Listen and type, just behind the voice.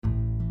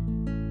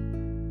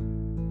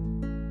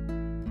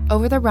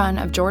Over the run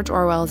of George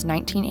Orwell's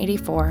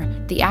 1984,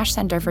 the Ash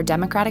Center for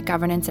Democratic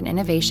Governance and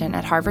Innovation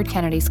at Harvard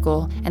Kennedy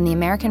School and the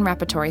American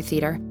Repertory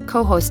Theater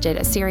co-hosted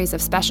a series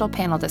of special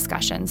panel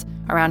discussions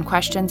around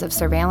questions of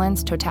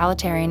surveillance,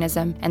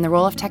 totalitarianism, and the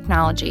role of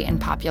technology in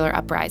popular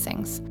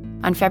uprisings.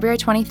 On February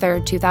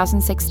 23,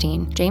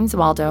 2016, James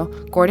Waldo,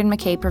 Gordon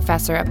McKay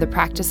Professor of the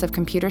Practice of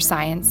Computer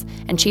Science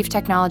and Chief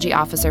Technology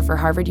Officer for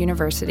Harvard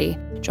University,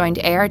 joined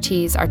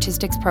A.R.T.'s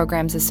Artistics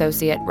Programs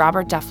Associate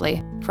Robert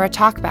Duffley for a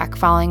talkback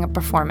following a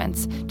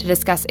performance to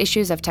discuss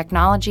issues of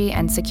technology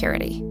and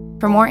security.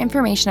 For more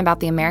information about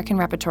the American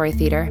Repertory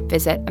Theater,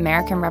 visit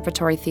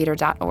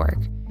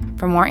americanrepertorytheater.org.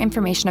 For more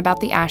information about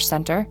the Ash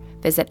Center,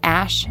 visit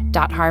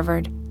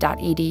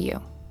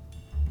ash.harvard.edu.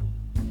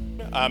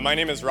 My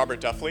name is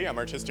Robert Duffley. I'm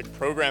Artistic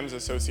Programs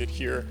Associate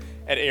here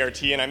at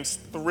A.R.T., and I'm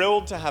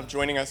thrilled to have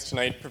joining us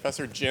tonight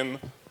Professor Jim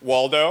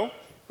Waldo.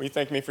 Will you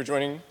thank me for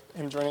joining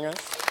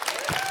us?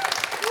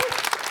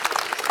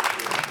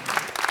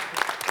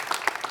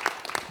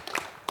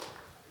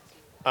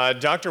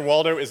 Dr.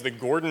 Waldo is the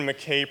Gordon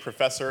McKay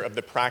Professor of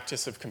the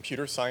Practice of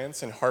Computer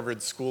Science in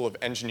Harvard School of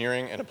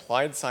Engineering and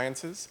Applied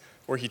Sciences,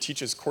 where he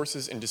teaches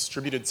courses in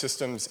distributed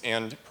systems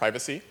and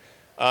privacy.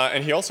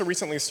 And he also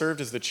recently served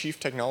as the Chief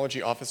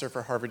Technology Officer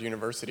for Harvard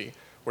University,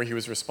 where he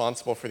was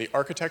responsible for the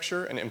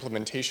architecture and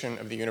implementation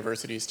of the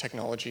university's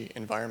technology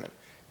environment.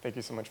 Thank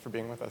you so much for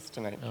being with us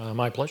tonight.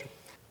 My pleasure.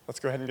 Let's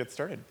go ahead and get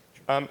started.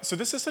 So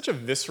this is such a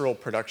visceral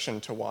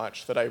production to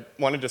watch that I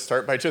wanted to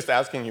start by just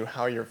asking you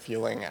how you're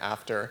feeling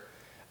after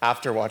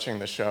watching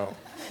the show.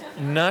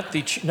 Not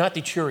the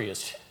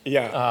cheeriest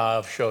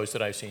shows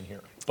that I've seen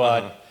here,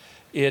 but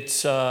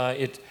it's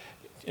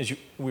as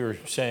we were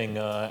saying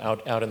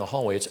out in the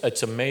hallway,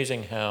 it's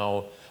amazing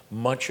how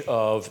much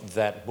of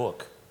that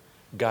book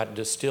got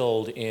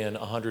distilled in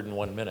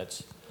 101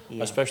 minutes,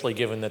 especially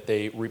given that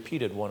they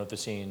repeated one of the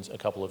scenes a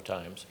couple of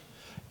times.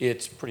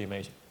 It's pretty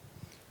amazing.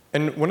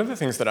 And one of the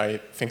things that I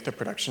think the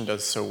production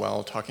does so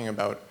well, talking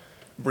about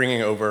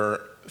bringing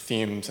over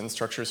themes and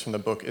structures from the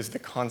book, is the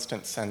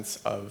constant sense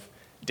of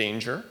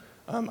danger.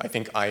 I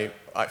think I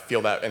feel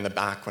that in the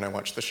back when I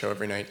watch the show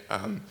every night.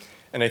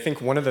 And I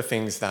think one of the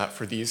things that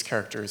for these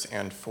characters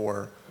and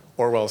for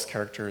Orwell's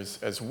characters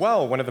as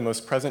well, one of the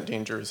most present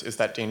dangers is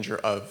that danger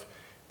of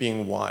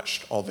being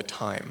watched all the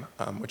time,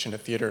 which in a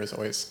theater is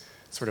always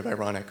sort of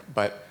ironic.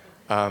 But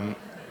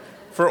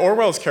for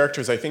Orwell's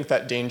characters, I think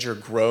that danger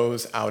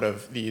grows out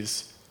of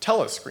these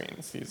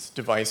telescreens, these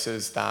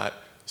devices that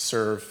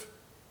serve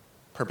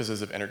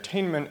purposes of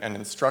entertainment and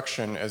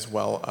instruction as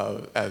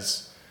well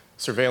as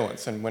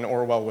surveillance. And when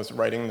Orwell was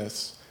writing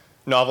this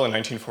novel in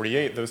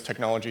 1948, those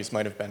technologies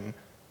might have been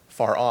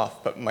far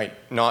off, but might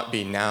not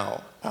be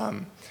now.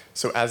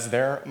 So as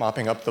they're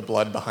mopping up the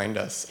blood behind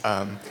us,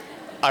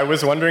 I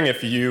was wondering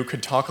if you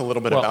could talk a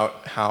little bit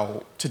about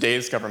how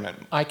today's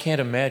government... I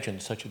can't imagine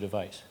such a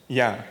device.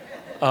 Yeah.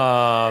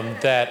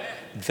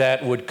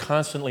 That would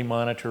constantly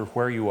monitor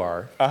where you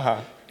are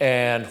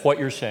and what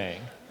you're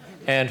saying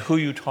and who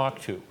you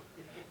talk to.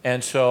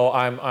 And so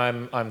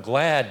I'm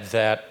glad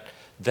that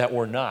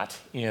we're not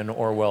in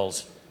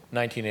Orwell's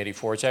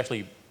 1984. It's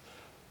actually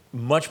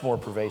much more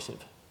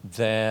pervasive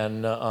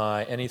than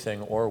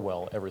anything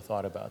Orwell ever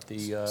thought about.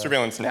 The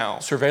surveillance now.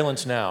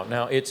 Surveillance now.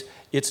 Now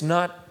it's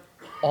not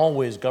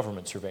always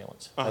government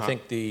surveillance. I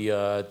think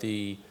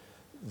the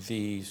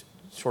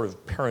sort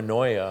of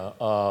paranoia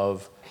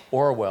of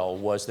Orwell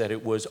was that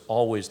it was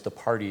always the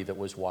party that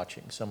was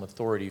watching, some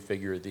authority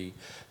figure, the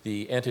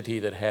entity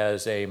that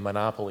has a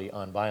monopoly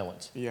on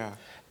violence. Yeah.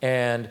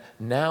 And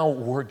now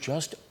we're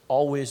just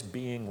always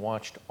being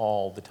watched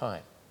all the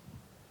time.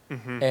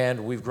 Mm-hmm.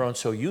 And we've grown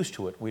so used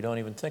to it, we don't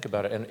even think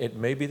about it. And it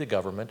may be the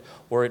government,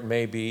 or it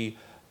may be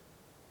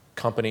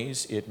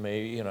companies, it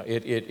may,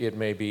 it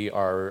may be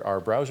our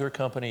browser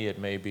company, it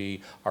may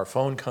be our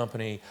phone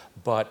company,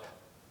 but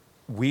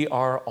we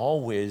are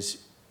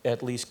always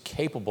at least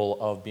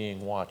capable of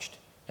being watched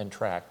and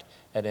tracked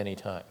at any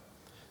time.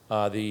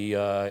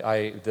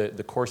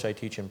 The course I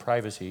teach in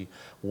privacy,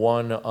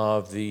 one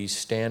of the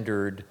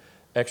standard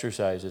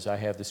exercises I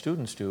have the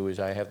students do is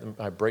I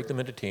break them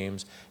into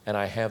teams and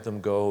I have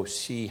them go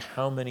see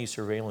how many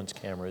surveillance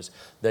cameras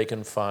they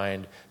can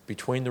find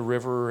between the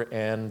river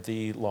and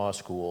the law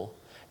school,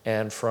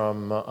 and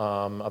from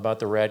about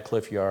the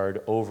Radcliffe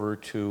Yard over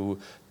to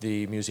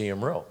the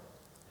Museum Row.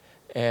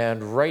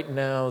 And right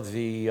now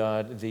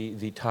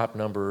the top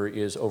number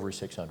is over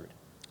 600.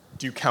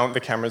 Do you count the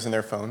cameras in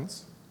their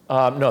phones?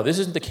 No, this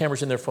isn't the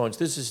cameras in their phones.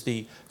 This is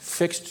the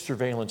fixed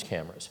surveillance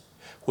cameras,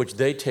 which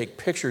they take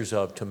pictures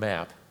of to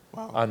map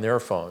on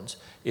their phones.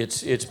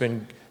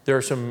 There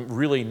are some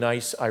really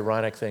nice,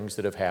 ironic things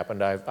that have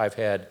happened. I've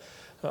had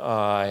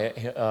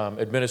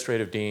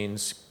administrative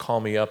deans call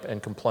me up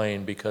and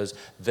complain because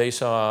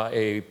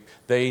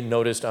they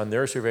noticed on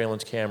their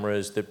surveillance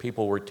cameras that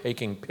people were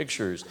taking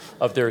pictures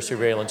of their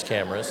surveillance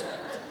cameras.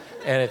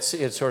 And it's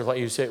sort of like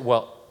you say,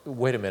 well,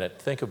 wait a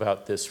minute, think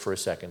about this for a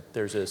second.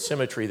 There's a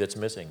symmetry that's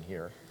missing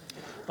here.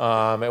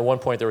 At one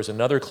point, there was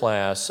another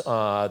class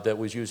that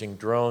was using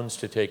drones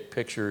to take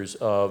pictures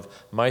of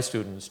my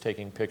students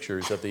taking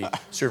pictures of the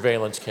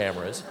surveillance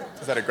cameras.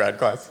 Is that a grad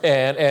class?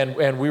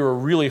 And we were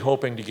really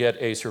hoping to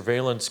get a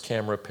surveillance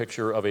camera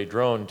picture of a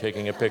drone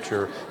taking a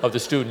picture of the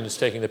students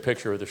taking the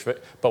picture of the,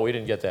 but we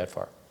didn't get that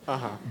far.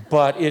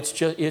 But it's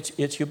just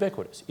it's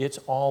ubiquitous. It's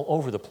all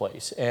over the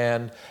place,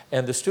 and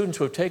the students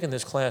who have taken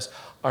this class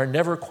are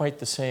never quite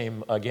the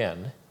same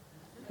again,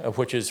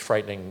 which is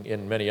frightening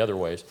in many other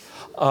ways,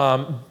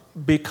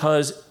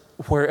 because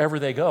wherever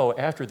they go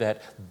after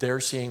that,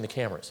 they're seeing the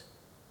cameras,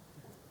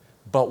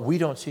 but we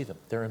don't see them.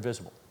 They're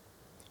invisible.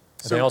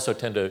 And they also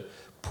tend to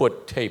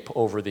put tape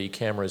over the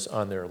cameras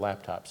on their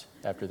laptops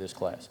after this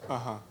class.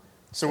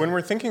 So when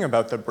we're thinking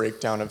about the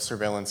breakdown of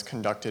surveillance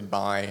conducted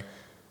by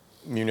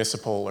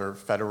municipal or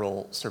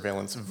federal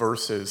surveillance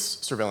versus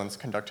surveillance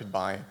conducted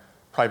by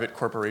private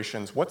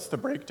corporations, what's the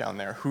breakdown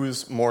there?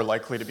 Who's more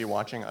likely to be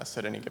watching us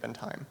at any given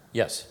time?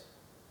 Yes.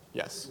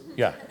 Yes.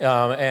 Yeah,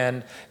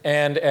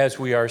 and as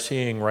we are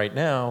seeing right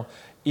now,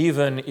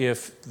 even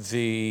if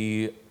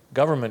the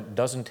government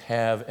doesn't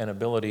have an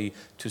ability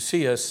to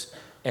see us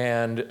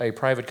and a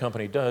private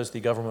company does, the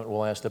government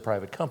will ask the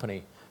private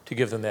company to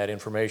give them that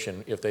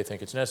information if they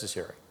think it's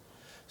necessary.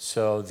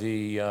 So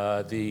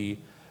the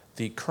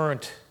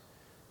current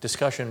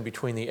discussion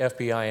between the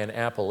FBI and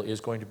Apple is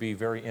going to be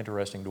very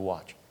interesting to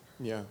watch.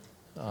 Yeah.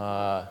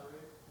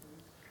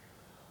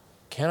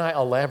 Can I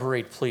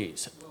elaborate,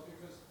 please?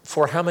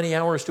 For how many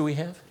hours do we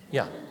have?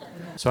 Yeah.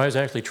 So I was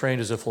actually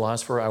trained as a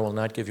philosopher. I will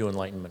not give you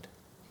enlightenment.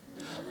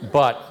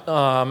 But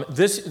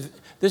this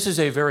is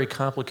a very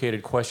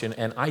complicated question,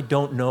 and I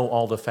don't know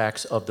all the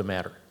facts of the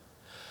matter.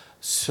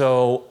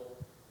 So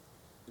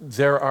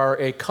there are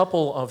a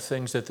couple of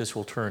things that this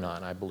will turn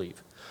on, I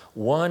believe.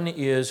 One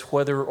is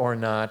whether or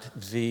not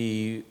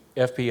the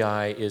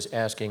FBI is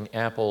asking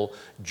Apple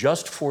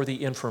just for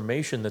the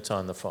information that's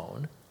on the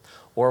phone,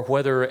 or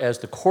whether, as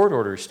the court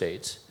order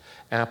states,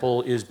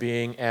 Apple is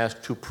being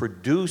asked to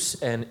produce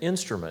an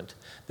instrument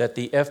that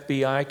the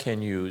FBI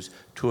can use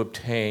to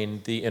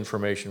obtain the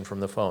information from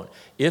the phone.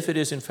 If it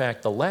is in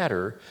fact the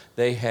latter,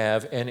 they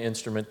have an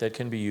instrument that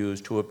can be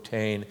used to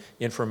obtain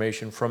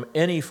information from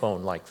any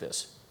phone like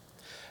this.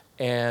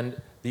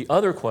 And the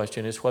other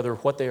question is whether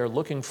what they are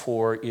looking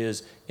for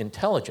is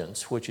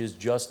intelligence, which is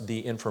just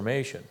the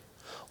information,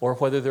 or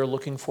whether they're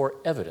looking for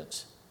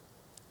evidence.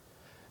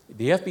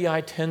 The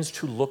FBI tends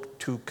to look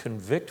to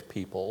convict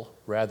people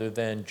rather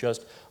than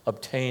just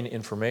obtain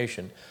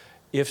information.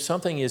 If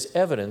something is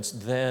evidence,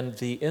 then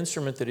the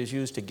instrument that is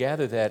used to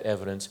gather that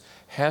evidence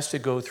has to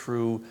go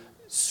through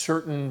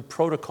certain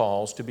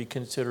protocols to be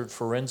considered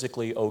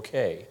forensically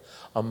okay.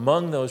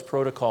 Among those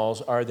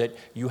protocols are that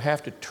you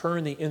have to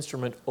turn the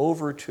instrument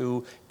over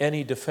to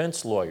any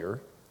defense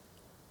lawyer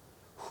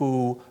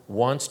who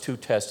wants to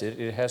test it.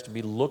 It has to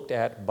be looked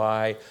at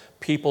by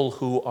people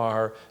who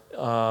are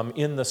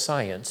in the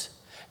science,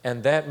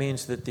 and that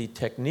means that the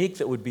technique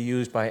that would be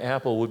used by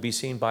Apple would be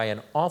seen by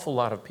an awful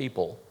lot of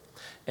people,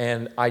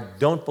 and I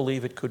don't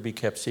believe it could be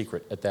kept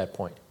secret at that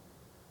point.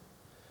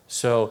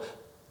 So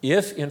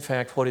if, in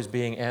fact, what is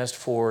being asked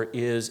for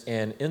is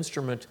an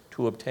instrument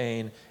to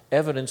obtain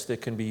evidence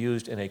that can be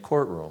used in a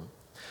courtroom,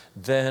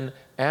 then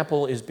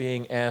Apple is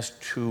being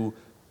asked to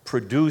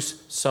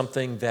produce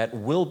something that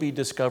will be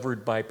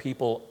discovered by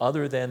people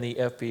other than the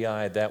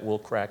FBI that will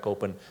crack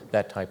open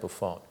that type of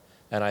phone.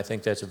 And I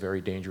think that's a very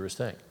dangerous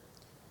thing.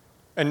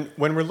 And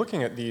when we're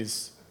looking at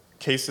these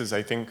cases,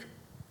 I think...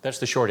 That's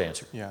the short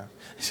answer. Yeah.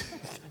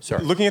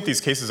 Sorry. Looking at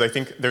these cases, I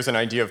think there's an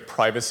idea of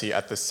privacy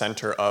at the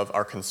center of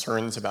our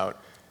concerns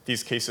about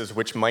these cases,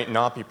 which might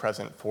not be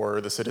present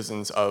for the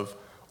citizens of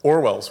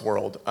Orwell's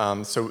world.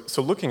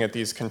 So looking at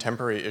these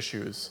contemporary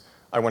issues,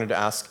 I wanted to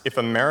ask if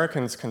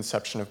Americans'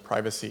 conception of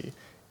privacy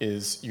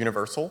is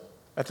universal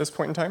at this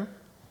point in time?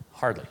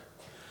 Hardly.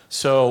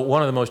 So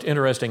one of the most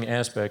interesting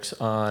aspects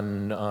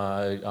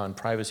on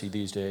privacy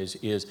these days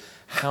is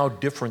how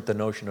different the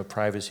notion of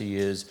privacy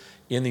is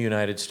in the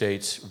United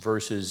States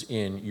versus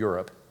in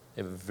Europe.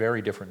 They have a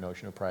very different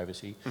notion of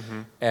privacy.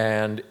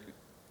 And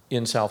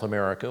in South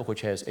America,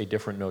 which has a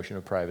different notion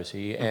of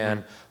privacy,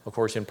 and of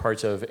course in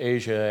parts of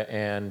Asia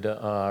and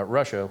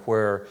Russia,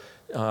 where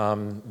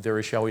there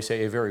is, shall we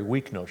say, a very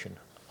weak notion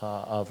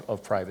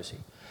of privacy.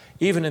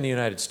 Even in the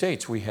United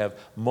States, we have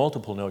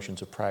multiple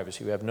notions of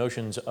privacy. We have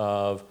notions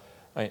of,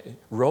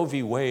 Roe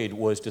v. Wade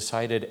was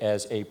decided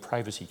as a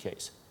privacy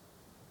case.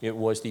 It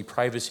was the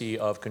privacy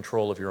of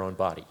control of your own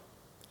body.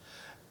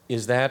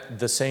 Is that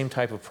the same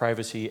type of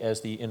privacy as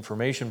the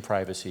information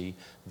privacy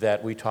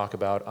that we talk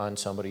about on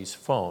somebody's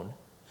phone?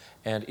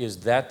 And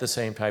is that the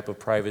same type of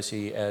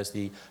privacy as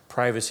the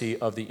privacy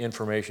of the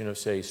information of,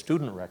 say,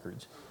 student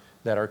records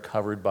that are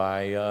covered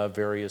by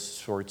various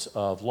sorts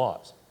of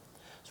laws?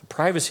 So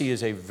privacy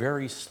is a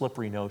very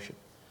slippery notion.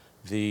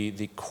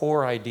 The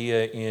core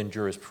idea in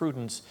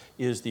jurisprudence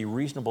is the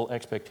reasonable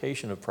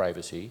expectation of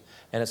privacy,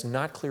 and it's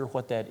not clear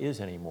what that is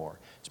anymore.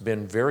 It's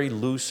been very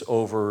loose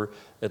over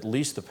at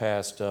least the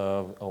past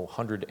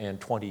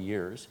 120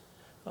 years.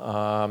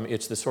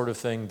 It's the sort of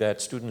thing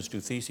that students do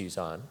theses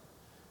on.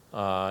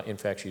 In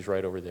fact, she's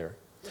right over there.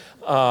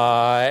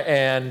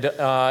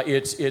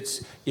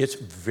 It's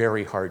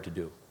very hard to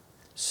do.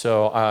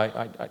 So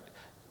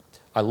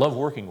I love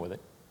working with it,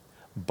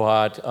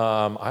 but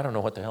I don't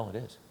know what the hell it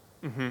is.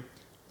 Mm-hmm.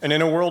 And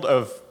in a world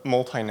of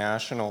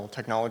multinational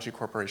technology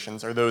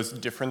corporations, are those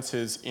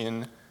differences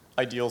in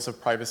ideals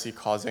of privacy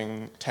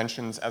causing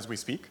tensions as we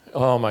speak?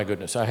 Oh my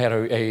goodness. I had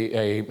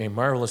a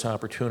marvelous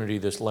opportunity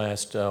this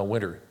last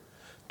winter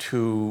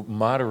to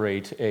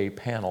moderate a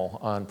panel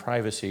on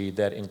privacy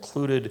that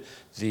included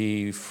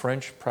the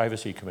French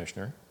privacy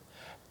commissioner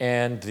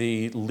and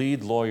the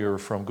lead lawyer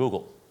from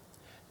Google.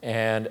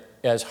 And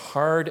as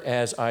hard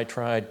as I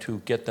tried to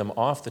get them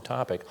off the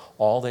topic,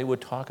 all they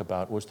would talk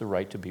about was the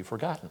right to be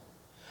forgotten.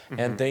 Mm-hmm.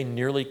 And they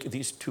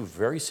these two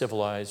very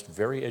civilized,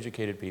 very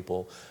educated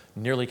people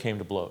nearly came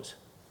to blows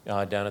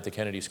down at the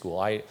Kennedy School.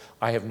 I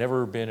have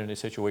never been in a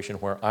situation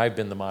where I've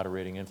been the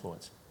moderating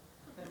influence.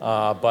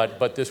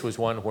 But this was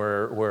one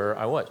where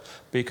I was.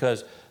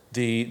 Because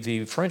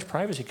the French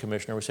privacy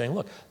commissioner was saying,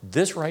 look,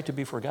 this right to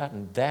be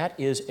forgotten, that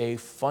is a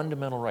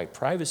fundamental right.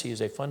 Privacy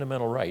is a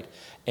fundamental right,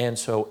 and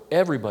so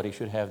everybody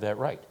should have that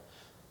right.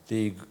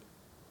 The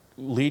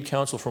lead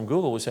counsel from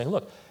Google was saying,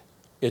 look,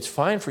 it's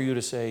fine for you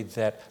to say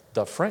that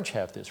the French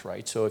have this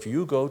right, so if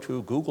you go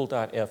to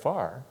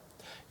google.fr,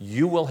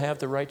 you will have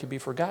the right to be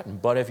forgotten.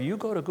 But if you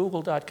go to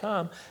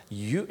google.com,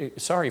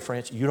 sorry,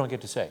 France, you don't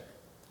get to say.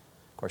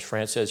 Of course,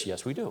 France says,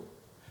 yes, we do.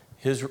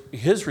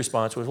 His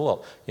response was,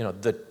 well, you know,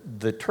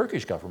 the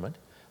Turkish government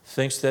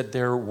thinks that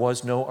there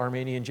was no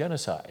Armenian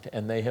genocide,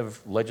 and they have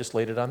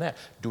legislated on that.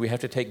 Do we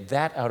have to take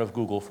that out of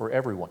Google for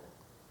everyone?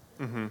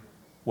 Mm-hmm.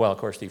 Well, of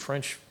course, the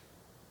French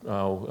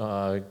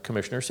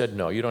commissioner said,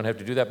 no, you don't have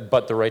to do that,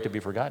 but the right to be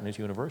forgotten is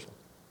universal.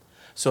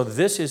 So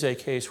this is a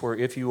case where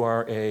if you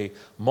are a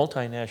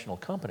multinational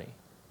company,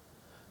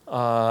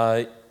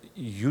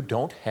 you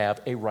don't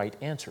have a right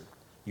answer.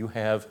 You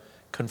have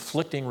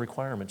conflicting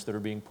requirements that are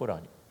being put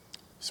on you.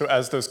 So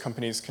as those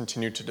companies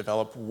continue to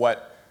develop,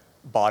 what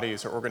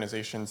bodies or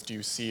organizations do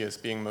you see as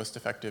being most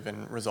effective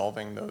in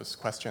resolving those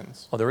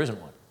questions? Well, there isn't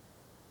one.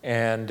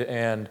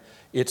 And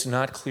it's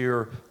not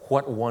clear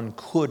what one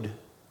could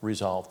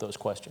resolve those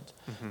questions.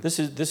 Mm-hmm.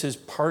 This is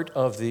part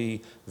of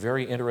the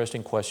very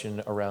interesting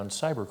question around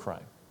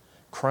cybercrime.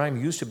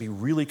 Crime used to be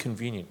really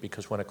convenient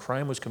because when a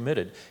crime was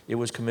committed, it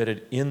was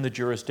committed in the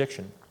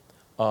jurisdiction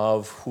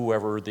of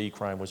whoever the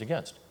crime was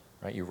against.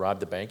 Right? You robbed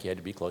the bank, you had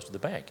to be close to the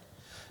bank.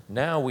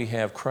 Now we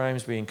have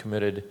crimes being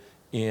committed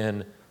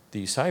in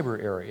the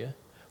cyber area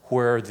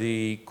where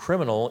the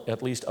criminal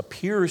at least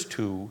appears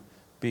to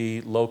be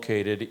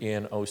located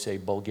in, say,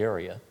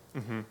 Bulgaria,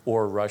 mm-hmm.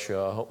 or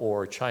Russia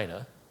or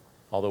China,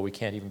 although we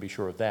can't even be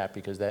sure of that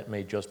because that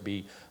may just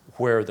be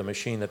where the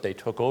machine that they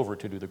took over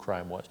to do the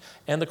crime was.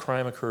 And the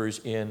crime occurs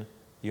in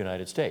the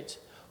United States.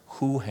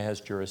 Who has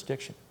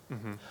jurisdiction?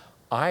 Mm-hmm.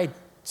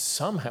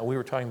 We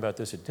were talking about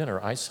this at dinner,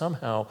 I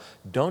somehow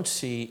don't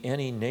see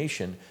any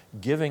nation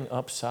giving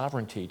up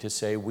sovereignty to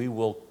say we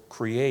will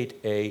create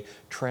a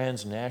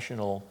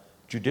transnational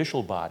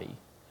judicial body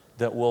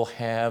that will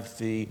have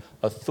the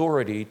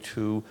authority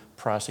to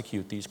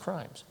prosecute these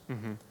crimes.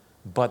 Mm-hmm.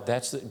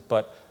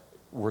 But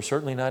we're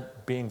certainly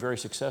not being very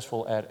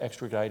successful at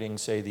extraditing,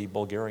 say, the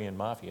Bulgarian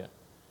mafia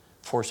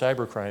for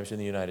cyber crimes in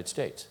the United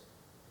States.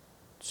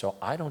 So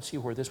I don't see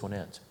where this one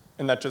ends.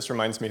 And that just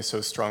reminds me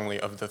so strongly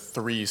of the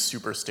 3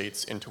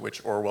 superstates into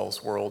which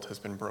Orwell's world has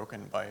been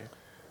broken by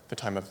the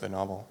time of the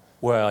novel.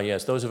 Well,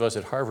 yes, those of us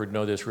at Harvard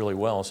know this really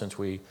well since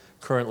we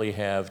currently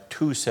have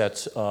 2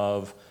 sets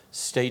of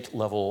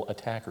state-level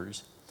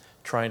attackers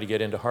trying to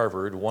get into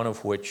Harvard, one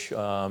of which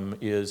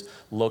is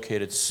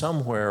located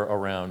somewhere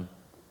around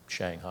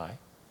Shanghai,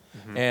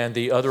 mm-hmm. and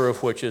the other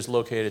of which is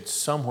located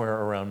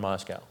somewhere around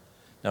Moscow.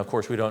 Now, of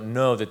course, we don't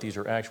know that these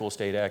are actual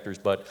state actors,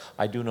 but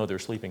I do know their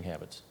sleeping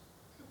habits.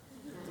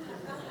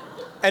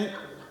 And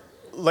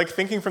like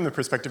thinking from the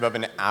perspective of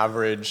an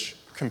average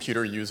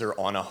computer user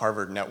on a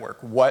Harvard network,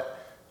 what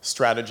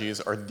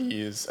strategies are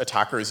these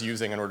attackers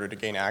using in order to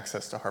gain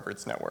access to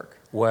Harvard's network?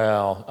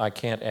 Well, I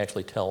can't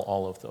actually tell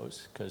all of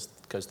those because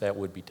that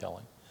would be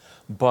telling.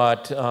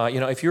 But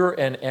if you're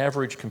an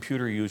average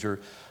computer user,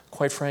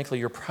 quite frankly,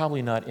 you're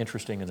probably not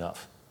interesting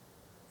enough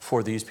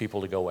for these people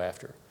to go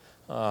after.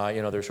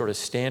 There's sort of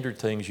standard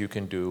things you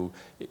can do.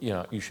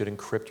 You should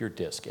encrypt your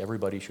disk.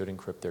 Everybody should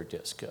encrypt their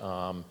disk.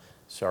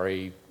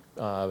 Sorry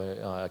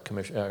for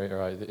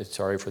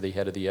the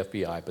head of the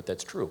FBI, but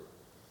that's true.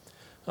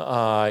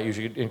 You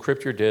should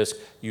encrypt your disk.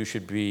 You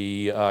should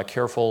be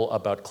careful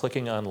about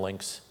clicking on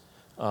links.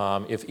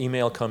 If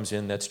email comes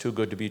in that's too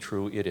good to be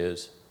true, it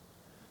is.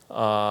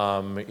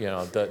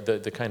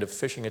 The kind of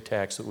phishing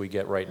attacks that we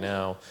get right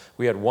now.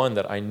 We had one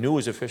that I knew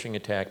was a phishing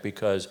attack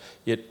because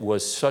it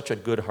was such a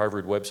good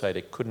Harvard website,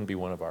 it couldn't be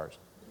one of ours.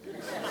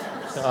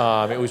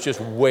 It was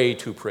just way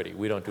too pretty.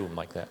 We don't do them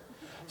like that.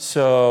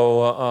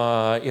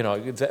 So,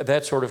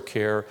 that sort of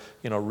care,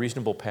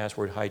 reasonable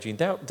password hygiene,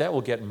 that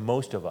will get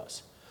most of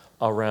us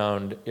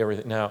around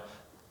everything. Now,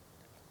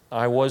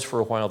 I was for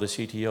a while the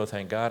CTO.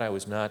 Thank God I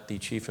was not the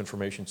Chief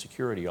Information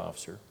Security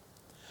Officer,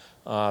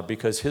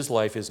 because his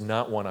life is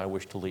not one I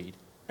wish to lead.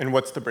 And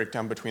what's the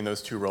breakdown between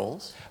those two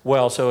roles?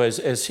 Well, so as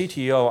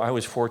CTO, I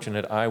was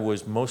fortunate. I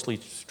was mostly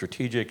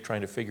strategic,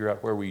 trying to figure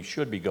out where we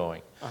should be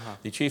going.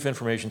 The Chief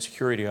Information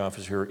Security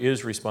Officer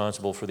is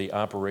responsible for the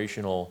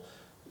operational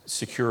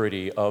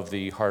security of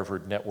the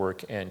Harvard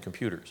network and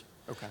computers.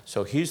 Okay.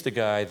 So he's the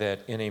guy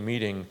that in a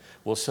meeting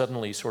will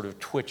suddenly sort of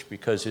twitch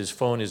because his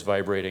phone is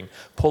vibrating,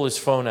 pull his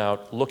phone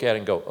out, look at it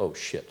and go, oh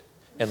shit,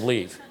 and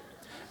leave.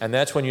 And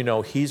that's when you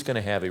know he's going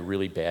to have a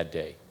really bad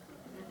day.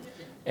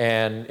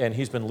 And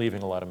he's been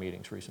leaving a lot of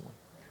meetings recently.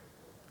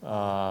 There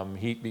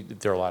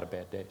are a lot of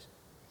bad days.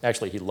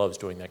 Actually, he loves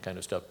doing that kind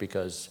of stuff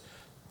because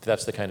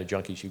that's the kind of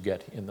junkies you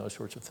get in those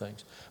sorts of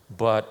things.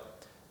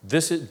 But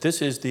this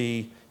is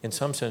in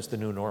some sense, the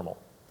new normal,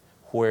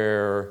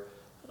 where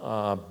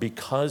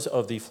because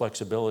of the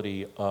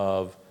flexibility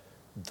of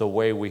the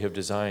way we have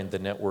designed the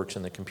networks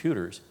and the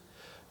computers,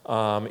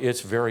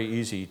 it's very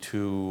easy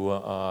to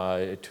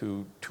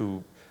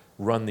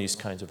run these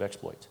kinds of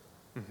exploits.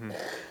 Mm-hmm.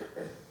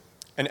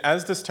 And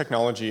as this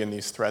technology and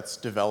these threats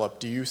develop,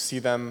 do you see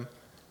them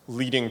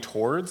leading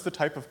towards the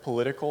type of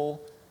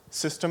political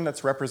system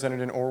that's represented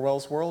in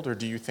Orwell's world, or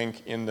do you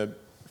think in the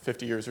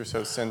 50 years or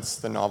so since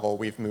the novel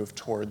we've moved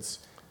towards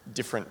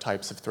different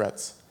types of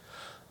threats?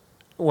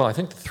 Well, I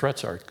think the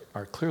threats are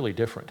clearly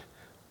different.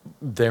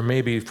 They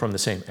may be from the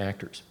same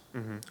actors.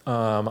 Mm-hmm.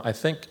 I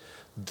think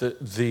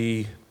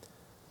the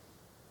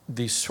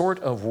sort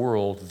of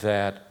world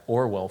that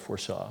Orwell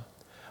foresaw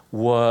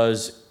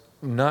was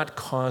not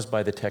caused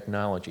by the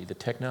technology. The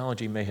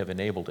technology may have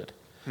enabled it,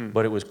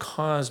 but it was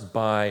caused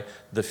by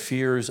the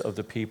fears of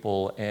the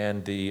people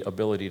and the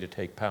ability to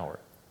take power.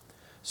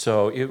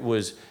 So it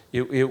was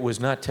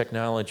not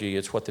technology,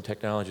 it's what the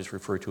technologists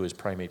refer to as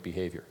primate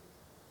behavior.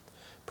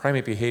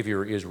 Primate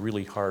behavior is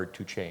really hard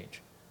to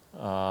change.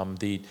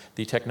 The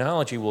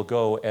technology will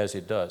go as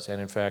it does,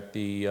 and in fact,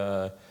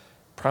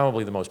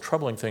 probably the most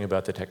troubling thing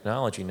about the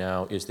technology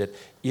now is that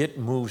it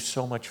moves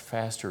so much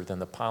faster than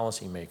the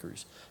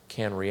policymakers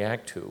can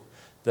react to,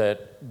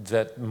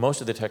 that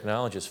most of the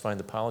technologists find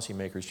the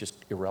policymakers just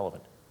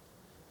irrelevant.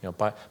 You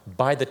know,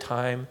 by the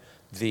time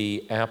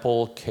the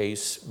Apple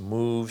case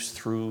moves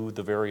through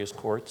the various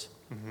courts,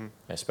 mm-hmm.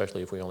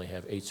 especially if we only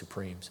have 8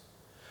 Supremes,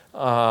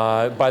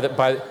 by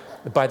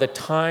the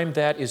time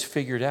that is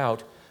figured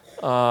out,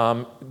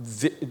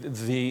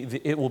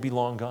 it will be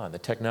long gone. The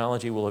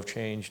technology will have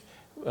changed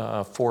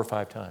 4 or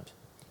 5 times.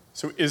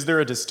 So is there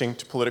a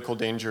distinct political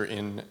danger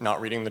in not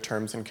reading the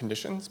terms and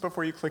conditions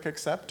before you click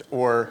accept?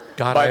 Or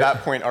by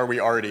that point, are we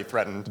already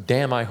threatened?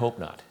 Damn, I hope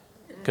not.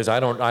 Because I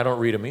don't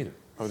read them either.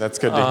 Oh, that's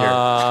good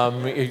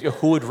to hear.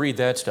 Who would read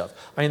that stuff?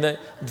 I mean,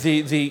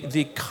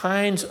 the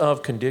kinds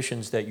of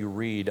conditions that you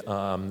read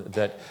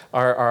that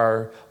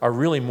are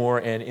really more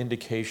an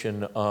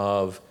indication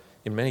of,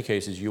 in many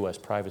cases, U.S.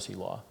 privacy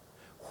law,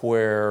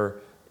 where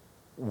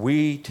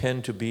we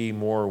tend to be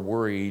more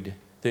worried.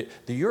 The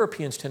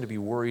Europeans tend to be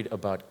worried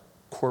about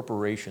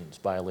corporations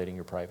violating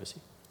your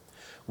privacy.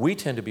 We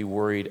tend to be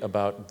worried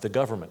about the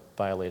government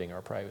violating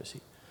our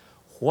privacy.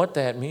 What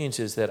that means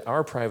is that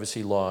our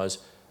privacy laws,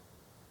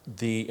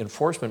 the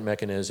enforcement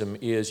mechanism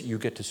is you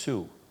get to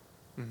sue.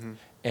 Mm-hmm.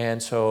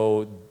 And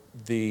so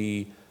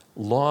the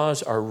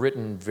laws are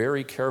written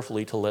very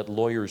carefully to let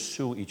lawyers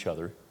sue each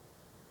other,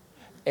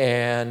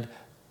 and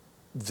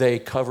they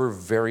cover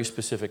very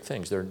specific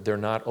things. They're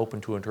not open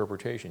to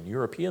interpretation.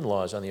 European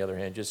laws, on the other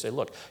hand, just say,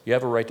 look, you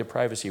have a right to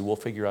privacy, we'll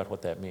figure out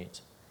what that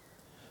means.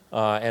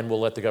 And we'll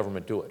let the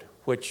government do it,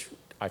 which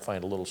I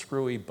find a little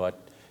screwy,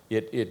 but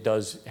it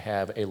does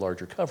have a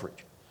larger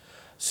coverage.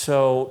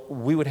 So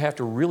we would have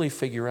to really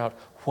figure out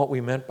what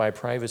we meant by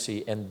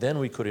privacy, and then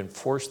we could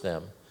enforce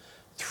them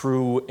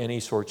through any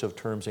sorts of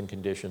terms and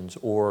conditions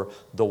or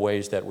the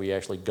ways that we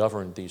actually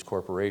govern these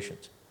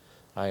corporations.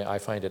 I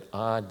find it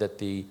odd that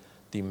the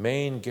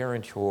main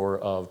guarantor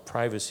of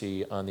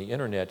privacy on the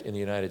internet in the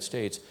United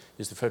States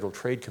is the Federal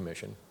Trade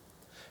Commission,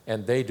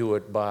 and they do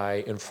it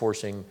by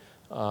enforcing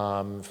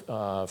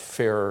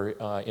fair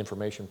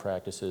information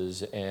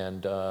practices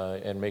and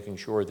making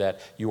sure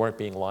that you aren't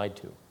being lied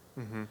to.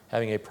 Mm-hmm.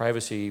 Having a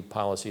privacy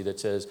policy that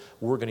says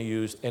we're going to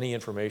use any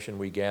information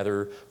we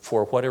gather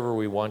for whatever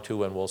we want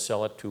to and we'll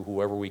sell it to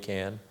whoever we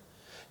can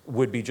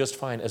would be just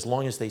fine as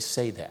long as they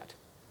say that.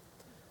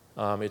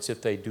 It's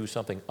if they do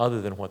something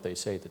other than what they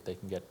say that they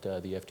can get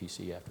the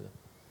FTC after them.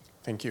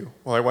 Thank you.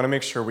 Well, I want to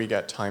make sure we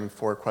get time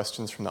for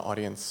questions from the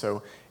audience.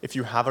 So if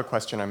you have a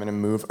question, I'm going to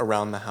move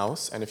around the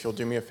house. And if you'll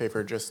do me a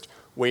favor, just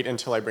wait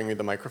until I bring you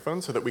the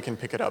microphone so that we can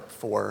pick it up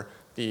for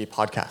the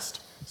podcast.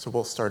 So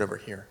we'll start over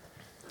here.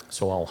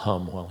 So I'll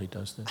hum while he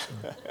does this.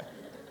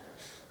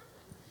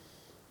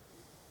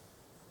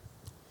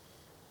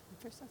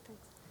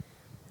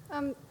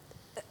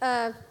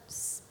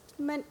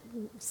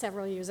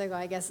 Several years ago,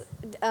 I guess,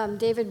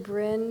 David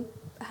Brin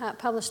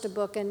published a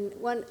book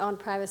one on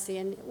privacy,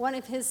 and one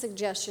of his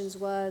suggestions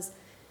was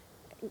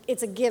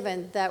it's a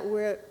given that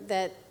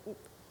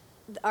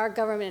our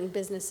government and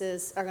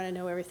businesses are going to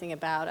know everything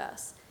about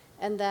us.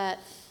 and that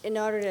in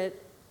order to,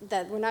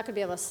 that we're not going to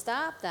be able to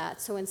stop that,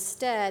 so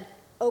instead,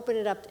 open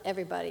it up to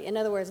everybody. In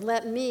other words,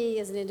 let me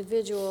as an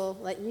individual,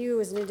 let you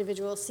as an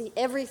individual see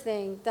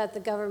everything that the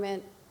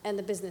government and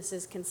the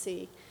businesses can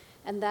see.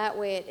 And that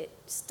way it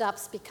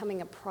stops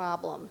becoming a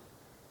problem,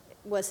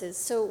 was his.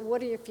 So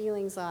what are your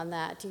feelings on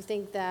that? Do you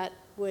think that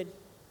would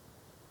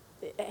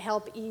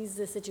help ease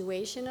the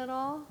situation at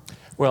all?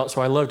 Well,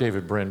 so I love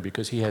David Brin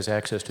because he has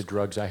access to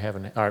drugs I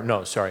haven't,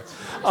 no, sorry.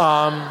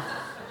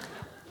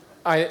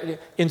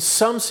 In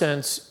some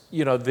sense,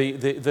 you know,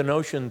 the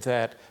notion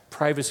that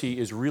privacy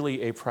is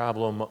really a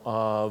problem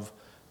of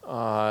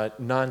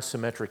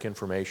non-symmetric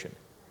information,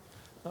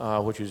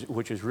 which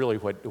is really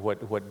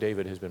what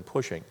David has been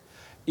pushing,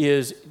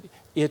 it's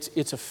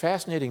a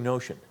fascinating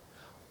notion.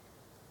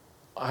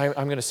 I'm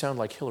going to sound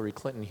like Hillary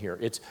Clinton here.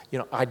 You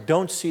know, I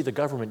don't see the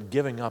government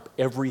giving up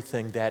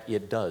everything that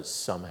it does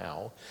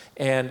somehow,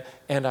 and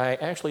I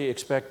actually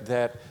expect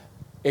that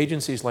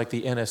agencies like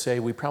the NSA,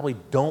 we probably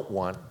don't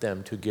want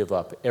them to give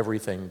up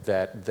everything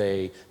that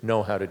they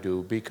know how to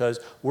do, because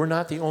we're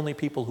not the only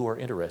people who are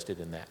interested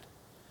in that.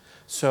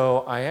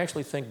 So I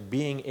actually think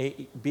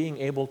being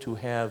able to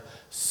have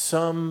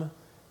some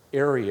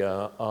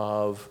area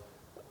of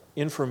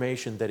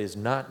information that is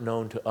not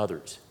known to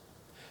others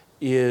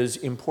is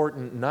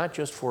important, not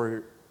just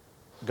for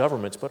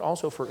governments, but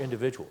also for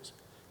individuals.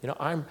 You know,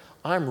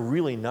 I'm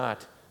really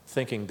not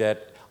thinking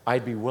that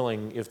I'd be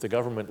willing, if the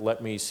government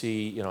let me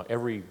see, you know,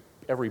 every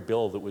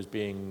bill that was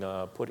being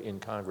put in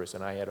Congress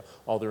and I had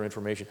all their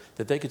information,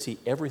 that they could see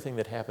everything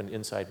that happened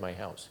inside my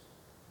house.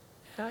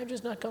 And I'm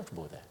just not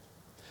comfortable with that.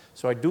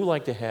 So I do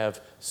like to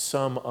have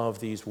some of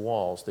these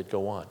walls that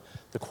go on.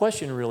 The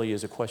question really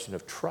is a question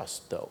of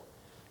trust, though.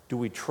 Do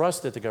we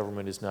trust that the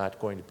government is not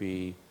going to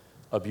be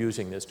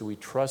abusing this? Do we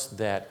trust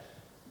that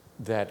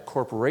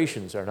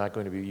corporations are not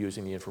going to be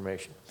using the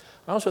information?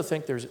 I also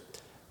think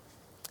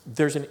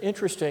there's an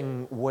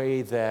interesting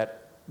way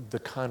that the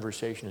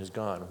conversation has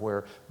gone,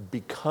 where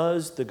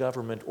because the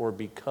government or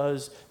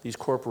because these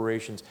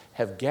corporations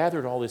have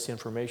gathered all this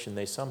information,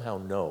 they somehow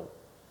know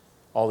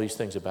all these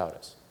things about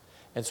us.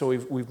 And so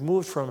we've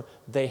moved from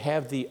they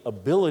have the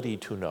ability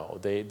to know,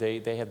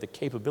 they have the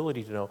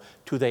capability to know,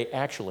 to they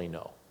actually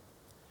know.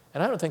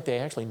 And I don't think they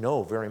actually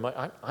know very much.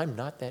 I'm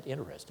not that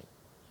interesting.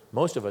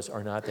 Most of us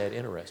are not that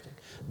interesting,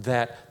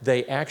 that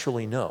they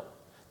actually know.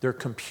 Their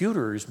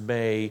computers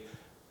may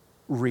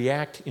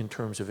react in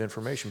terms of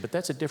information, but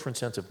that's a different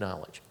sense of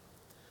knowledge.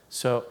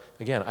 So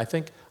again, I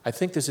think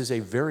this is a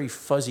very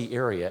fuzzy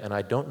area, and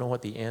I don't know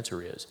what the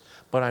answer is,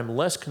 but I'm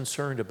less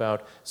concerned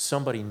about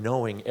somebody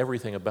knowing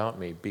everything about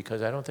me,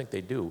 because I don't think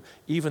they do,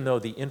 even though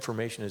the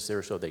information is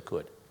there so they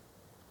could.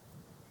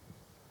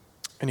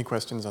 Any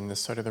questions on this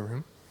side of the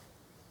room?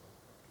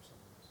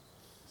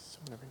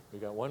 We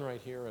got one right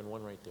here and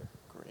one right there.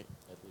 Great.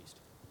 At least.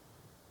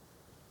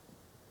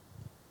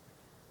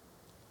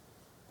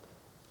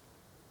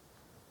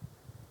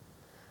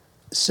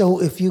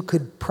 So if you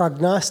could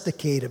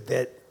prognosticate a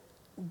bit,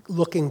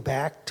 looking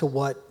back to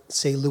what,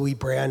 say, Louis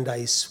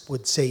Brandeis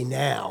would say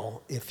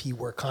now if he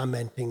were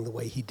commenting the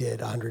way he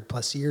did 100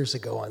 plus years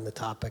ago on the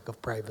topic of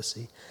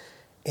privacy,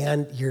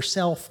 and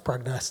yourself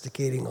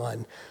prognosticating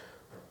on,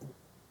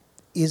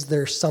 is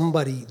there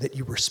somebody that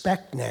you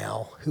respect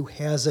now who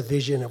has a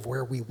vision of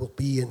where we will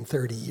be in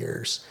 30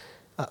 years,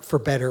 for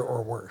better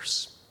or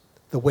worse,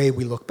 the way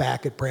we look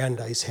back at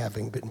Brandeis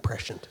having been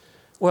prescient?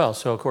 Well,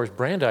 so of course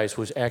Brandeis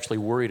was actually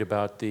worried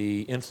about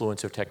the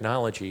influence of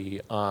technology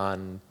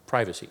on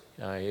privacy.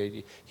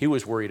 He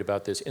was worried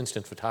about this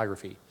instant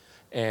photography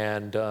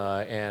and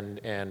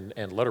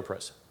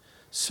letterpress.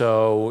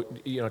 So,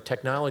 you know,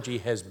 technology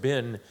has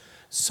been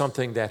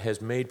something that has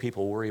made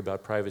people worry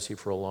about privacy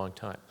for a long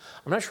time.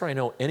 I'm not sure I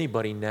know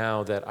anybody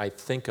now that I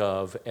think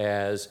of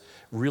as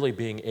really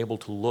being able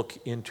to look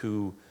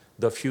into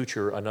the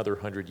future another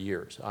 100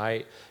 years.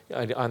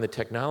 On the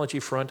technology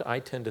front, I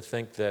tend to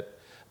think that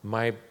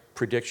my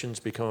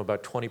predictions become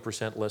about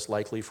 20% less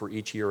likely for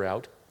each year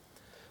out.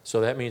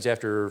 So that means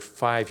after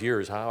 5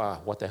 years,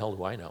 what the hell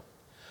do I know?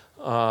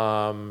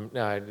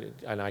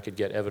 And I could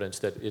get evidence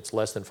that it's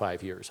less than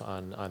 5 years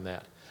on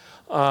that.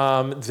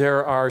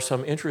 There are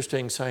some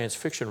interesting science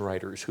fiction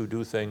writers who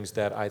do things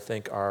that I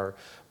think are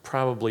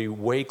probably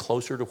way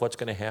closer to what's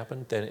going to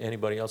happen than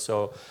anybody else.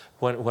 So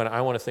when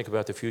I want to think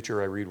about the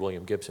future, I read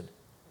William Gibson.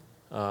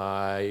 You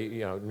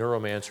know,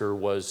 Neuromancer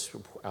was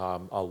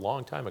a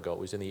long time ago. It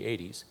was in the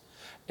 80s.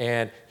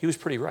 And he was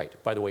pretty right.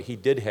 By the way, he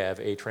did have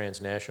a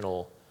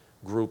transnational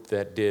group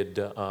that did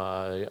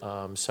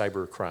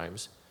cyber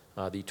crimes,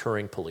 the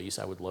Turing Police.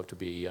 I would love to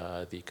be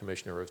the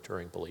commissioner of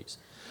Turing Police.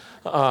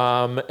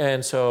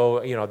 And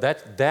so, you know,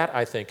 that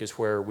I think is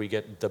where we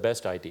get the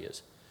best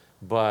ideas.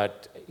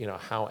 But, you know,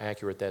 how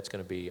accurate that's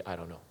going to be, I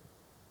don't know.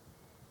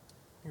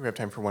 We have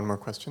time for one more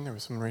question. There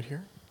was someone right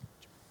here.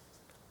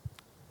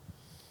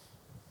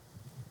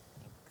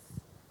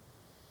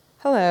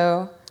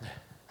 Hello.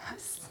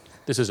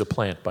 This is a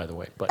plant, by the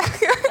way. But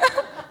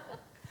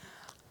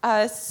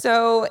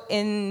So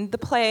in the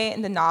play,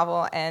 in the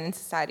novel, and in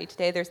society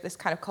today, there's this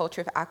kind of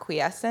culture of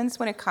acquiescence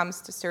when it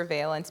comes to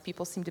surveillance.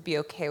 People seem to be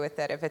okay with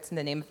it if it's in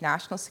the name of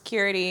national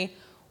security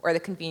or the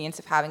convenience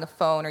of having a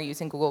phone or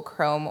using Google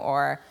Chrome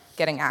or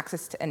getting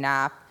access to an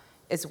app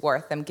is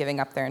worth them giving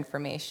up their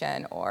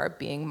information or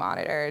being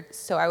monitored.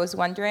 So I was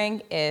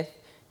wondering if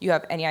you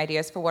have any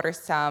ideas for what are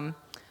some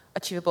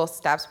achievable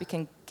steps we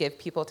can give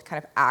people to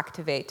kind of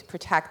activate to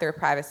protect their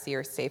privacy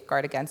or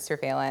safeguard against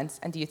surveillance?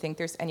 And do you think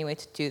there's any way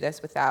to do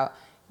this without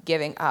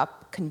giving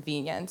up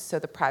convenience, so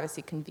the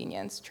privacy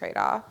convenience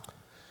trade-off?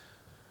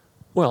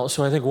 Well,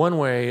 so I think one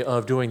way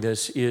of doing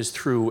this is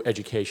through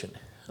education.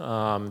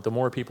 The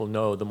more people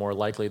know, the more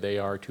likely they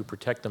are to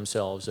protect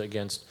themselves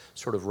against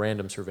sort of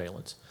random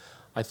surveillance.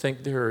 I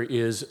think there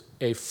is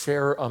a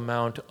fair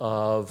amount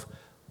of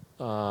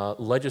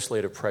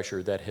legislative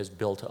pressure that has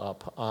built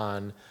up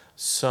on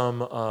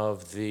some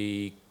of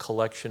the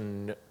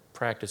collection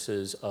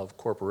practices of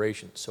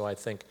corporations. So I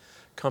think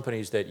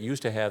companies that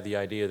used to have the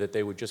idea that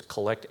they would just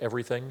collect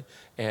everything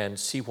and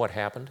see what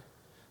happened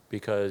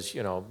because,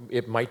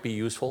 it might be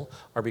useful,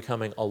 are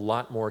becoming a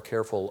lot more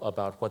careful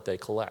about what they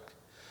collect.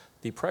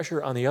 The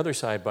pressure on the other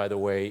side, by the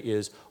way,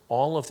 is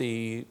all of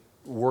the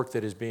work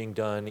that is being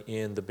done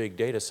in the big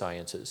data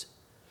sciences,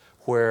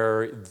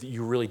 where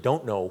you really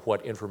don't know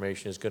what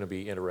information is going to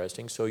be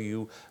interesting, so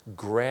you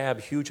grab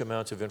huge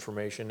amounts of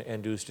information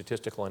and do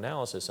statistical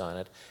analysis on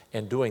it,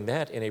 and doing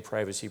that in a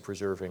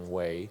privacy-preserving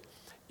way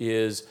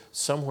is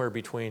somewhere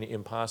between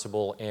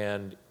impossible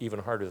and even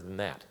harder than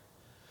that.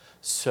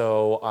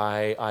 So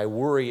I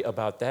worry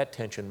about that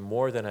tension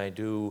more than I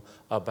do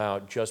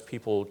about just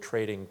people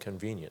trading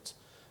convenience.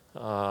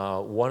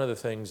 One of the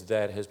things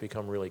that has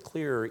become really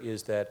clear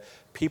is that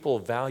people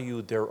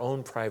value their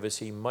own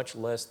privacy much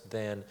less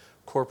than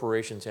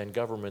corporations and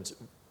governments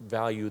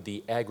value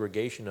the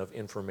aggregation of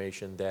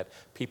information that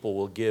people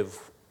will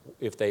give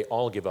if they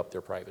all give up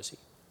their privacy.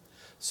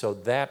 So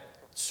that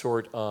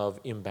sort of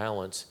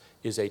imbalance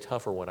is a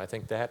tougher one. I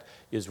think that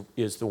is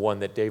the one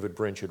that David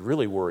Brin should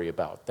really worry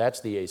about. That's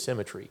the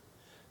asymmetry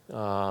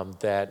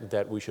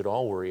that we should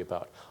all worry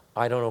about.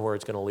 I don't know where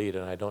it's going to lead,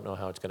 and I don't know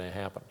how it's going to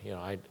happen.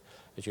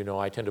 As you know,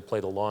 I tend to play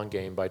the long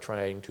game by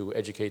trying to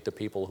educate the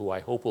people who I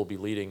hope will be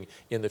leading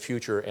in the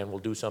future and will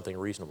do something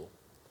reasonable.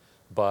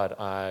 But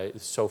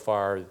so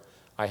far,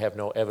 I have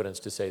no evidence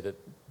to say that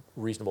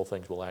reasonable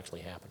things will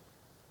actually happen.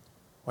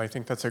 Well, I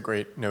think that's a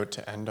great note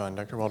to end on,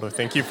 Dr. Waldo.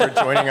 Thank you for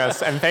joining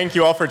us, and thank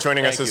you all for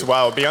joining us as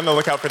well. Be on the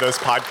lookout for those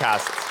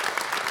podcasts.